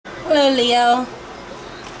Hello, Leo.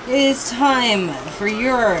 It is time for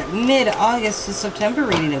your mid-August to September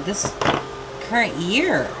reading of this current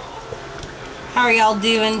year. How are y'all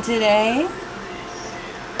doing today?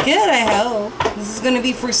 Good, I hope. This is going to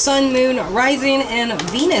be for Sun, Moon, Rising, and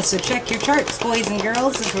Venus. So check your charts, boys and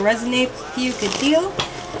girls. If it resonates with you, good deal.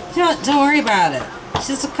 If not, don't worry about it. It's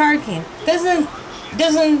just a card game. Doesn't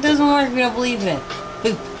work if you don't believe in it.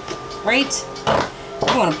 Boop. Right? If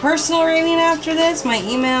you want a personal reading after this, my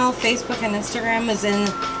email, Facebook, and Instagram is in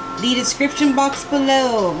the description box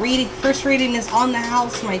below. First reading is on the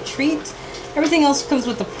house, my treat. Everything else comes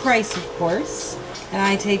with the price, of course. And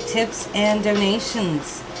I take tips and donations.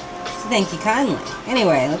 So thank you kindly.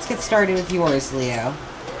 Anyway, let's get started with yours, Leo.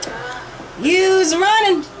 You's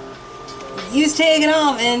running! You's taking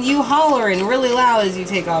off, and you hollering really loud as you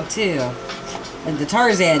take off, too. Like the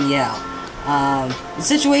Tarzan yell. The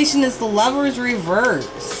situation is the Lover's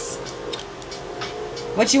reverse.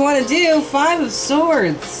 What you want to do, 5 of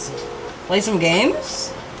Swords. Play some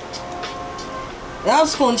games? The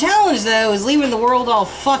obstacle and challenge, though, is leaving the world all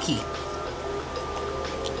fucky.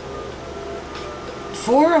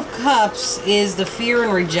 4 of Cups is the fear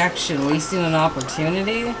and rejection, wasting an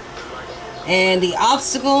opportunity. And the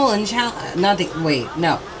obstacle and challenge... Wait,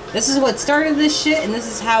 no. This is what started this shit, and this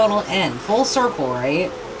is how it'll end. Full circle,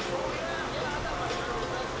 right?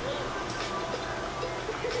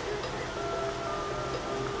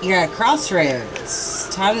 You're at crossroads.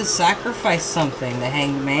 Time to sacrifice something, the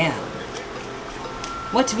Hanged Man.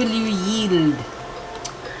 What will you yield?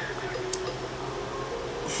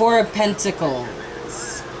 4 of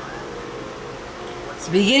Pentacles. It's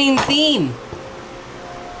the beginning theme.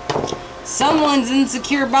 Someone's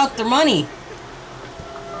insecure about their money.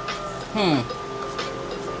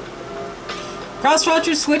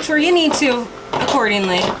 Crossroads, switch where you need to,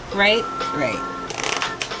 accordingly. Right? Right.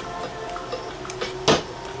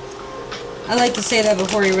 I like to say that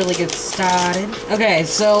before you really get started. Okay,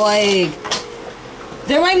 so, like,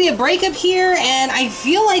 there might be a breakup here, and I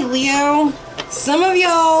feel like, Leo, some of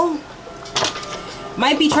y'all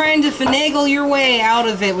might be trying to finagle your way out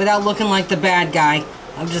of it without looking like the bad guy.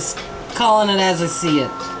 I'm just calling it as I see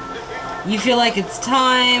it. You feel like it's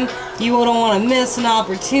time. You don't want to miss an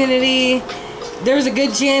opportunity. There's a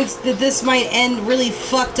good chance that this might end really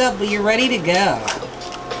fucked up, but you're ready to go.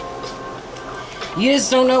 You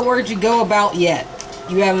just don't know where to go about yet.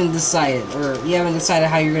 You haven't decided, or you haven't decided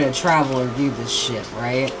how you're going to travel or do this shit,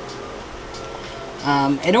 right?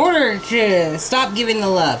 In order to stop giving the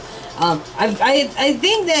love, I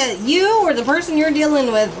think that you or the person you're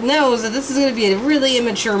dealing with knows that this is going to be a really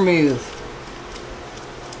immature move.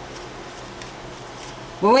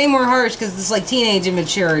 But way more harsh because it's like teenage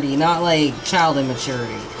immaturity, not like child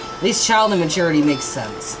immaturity. At least child immaturity makes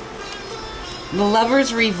sense. The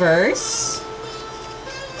Lover's reverse.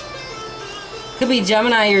 Could be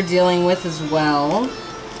Gemini you're dealing with as well.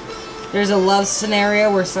 There's a love scenario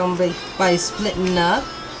where somebody's splitting up.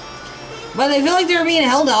 But they feel like they're being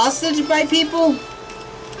held hostage by people.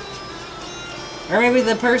 Or maybe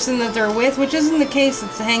the person that they're with, which isn't the case.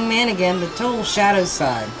 It's the Hanged Man again, the total shadow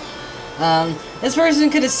side. This person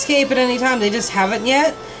could escape at any time. They just haven't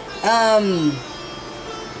yet.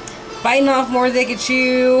 Biting off more they could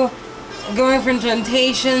chew. Going for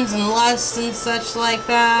temptations and lusts and such like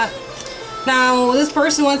that. Now, this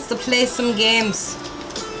person wants to play some games.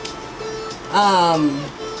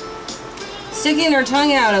 Sticking their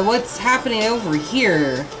tongue out at what's happening over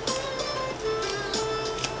here.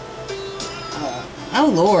 Oh,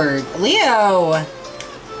 Lord. Leo!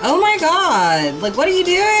 Oh, my God. Like, what are you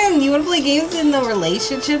doing? You want to play games in the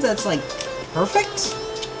relationship that's, like, perfect?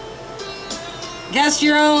 Guess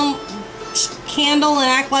your own candle and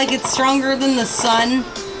act like it's stronger than the sun?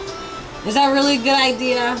 Is that really a good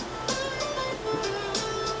idea?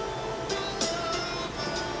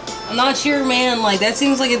 I'm not sure, man. Like, that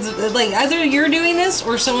seems like it's, like, either you're doing this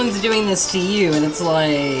or someone's doing this to you, and it's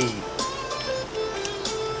like...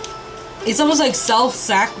 It's almost like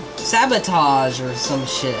self-sabotage or some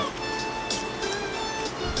shit.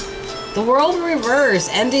 The World reverse,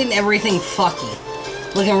 ending everything fucky.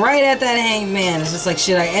 Looking right at that Hanged Man. It's just like,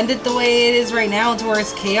 should I end it the way it is right now to where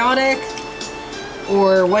it's chaotic?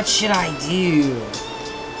 Or what should I do?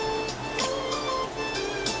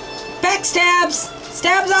 Backstabs!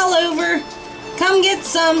 Stabs all over. Come get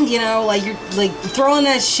some, you know, like you're like throwing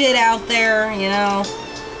that shit out there, you know.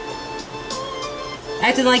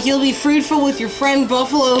 Acting like you'll be fruitful with your friend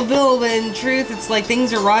Buffalo Bill, but in truth it's like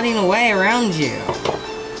things are rotting away around you.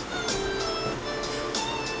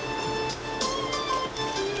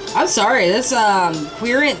 I'm sorry, this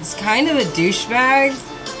querent's kind of a douchebag.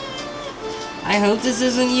 I hope this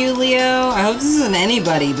isn't you, Leo. I hope this isn't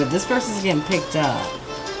anybody, but this person's getting picked up.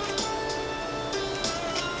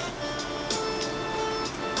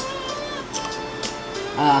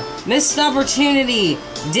 Missed opportunity.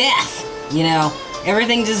 Death. You know,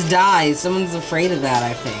 everything just dies. Someone's afraid of that,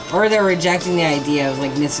 I think. Or they're rejecting the idea of,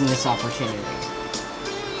 like, missing this opportunity.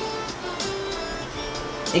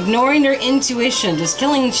 Ignoring their intuition. Just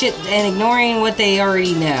killing shit and ignoring what they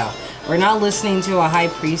already know. Or not listening to a high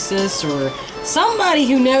priestess or somebody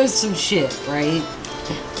who knows some shit, right?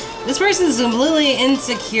 This person is completely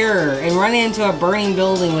insecure and running into a burning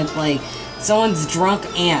building with, like, someone's drunk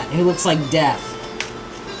aunt who looks like death.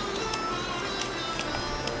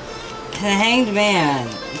 The Hanged Man.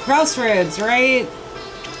 Crossroads, right?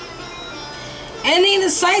 Ending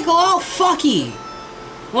the cycle all fucky.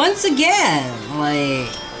 Once again, like,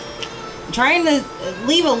 trying to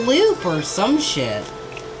leave a loop or some shit.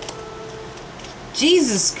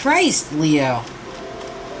 Jesus Christ, Leo.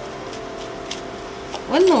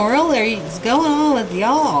 What in the world is going on with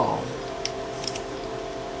y'all?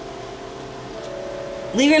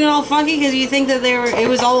 Leaving it all funky because you think that it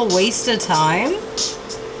was all a waste of time?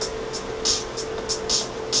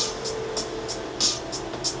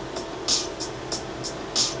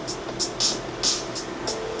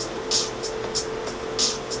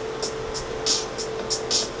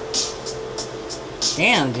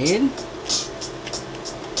 Damn, dude.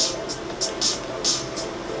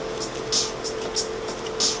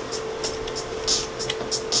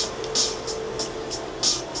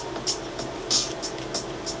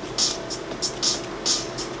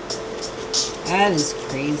 That is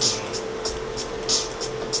crazy.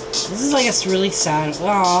 This is like a really sad...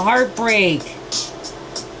 Oh, heartbreak.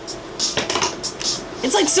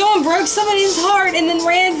 It's like someone broke somebody's heart and then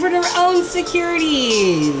ran for their own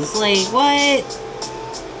securities. Like, what?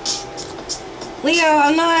 Leo,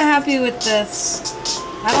 I'm not happy with this.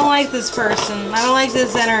 I don't like this person. I don't like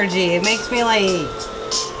this energy. It makes me like...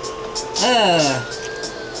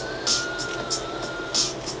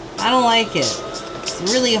 I don't like it. It's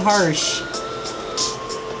really harsh.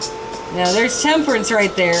 You know, there's temperance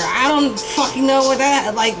right there. I don't fucking know what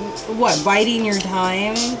that... Like, what? Biding your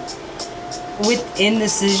time? With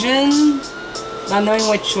indecision? Not knowing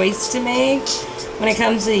what choice to make? When it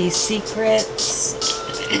comes to these secrets?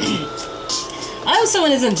 I hope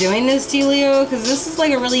someone isn't doing this to you, Leo, because this is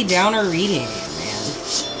like a really downer reading, man.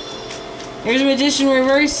 There's a Magician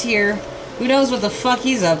reverse here. Who knows what the fuck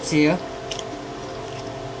he's up to?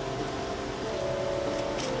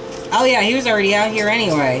 Oh yeah, he was already out here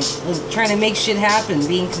anyway. Trying to make shit happen,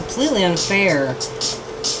 being completely unfair.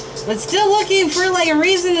 But still looking for like a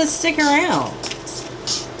reason to stick around.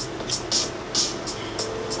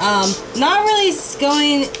 Not really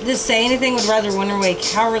going to say anything, would rather wonder way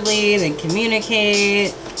cowardly than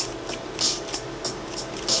communicate.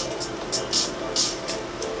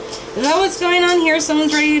 Is that what's going on here?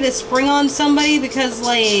 Someone's ready to spring on somebody because,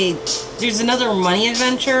 like, there's another money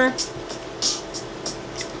adventure?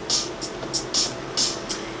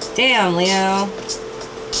 Damn, Leo.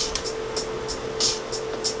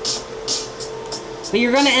 But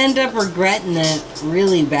you're gonna end up regretting it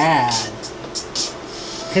really bad.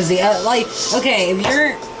 Because like, okay, if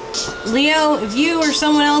you're, Leo, if you or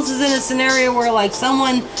someone else is in a scenario where, like,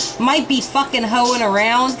 someone might be fucking hoeing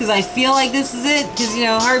around, because I feel like this is it, because, you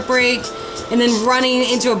know, heartbreak, and then running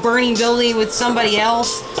into a burning building with somebody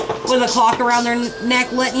else, with a clock around their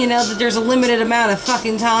neck, letting you know that there's a limited amount of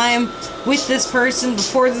fucking time with this person,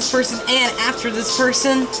 before this person, and after this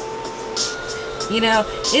person. You know,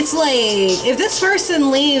 it's like, if this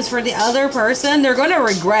person leaves for the other person, they're going to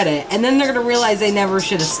regret it. And then they're going to realize they never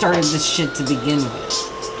should have started this shit to begin with.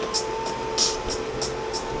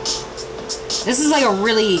 This is like a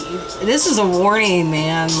really, this is a warning,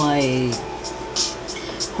 man. Like,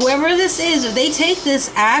 whoever this is, if they take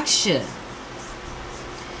this action,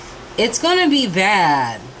 it's going to be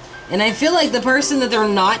bad. And I feel like the person that they're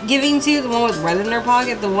not giving to, the one with red in their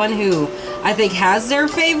pocket, the one who I think has their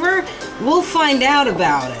favor, we'll find out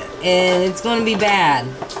about it. And it's going to be bad.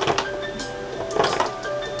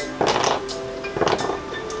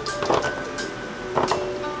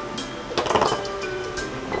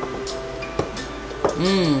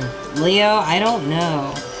 Leo, I don't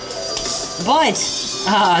know. But,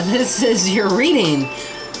 this is your reading.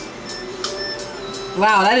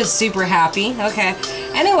 Wow, that is super happy. Okay.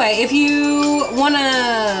 Anyway, if you want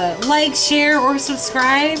to like, share, or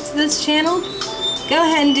subscribe to this channel, go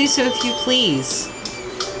ahead and do so if you please.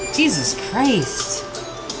 Jesus Christ.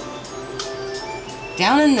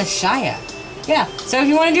 Down in the Shire. Yeah, so if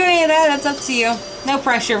you want to do any of that, that's up to you. No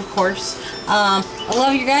pressure, of course. I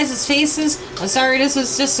love your guys' faces. I'm sorry this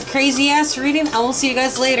was just a crazy ass reading. I will see you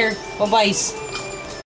guys later. Bye-bye.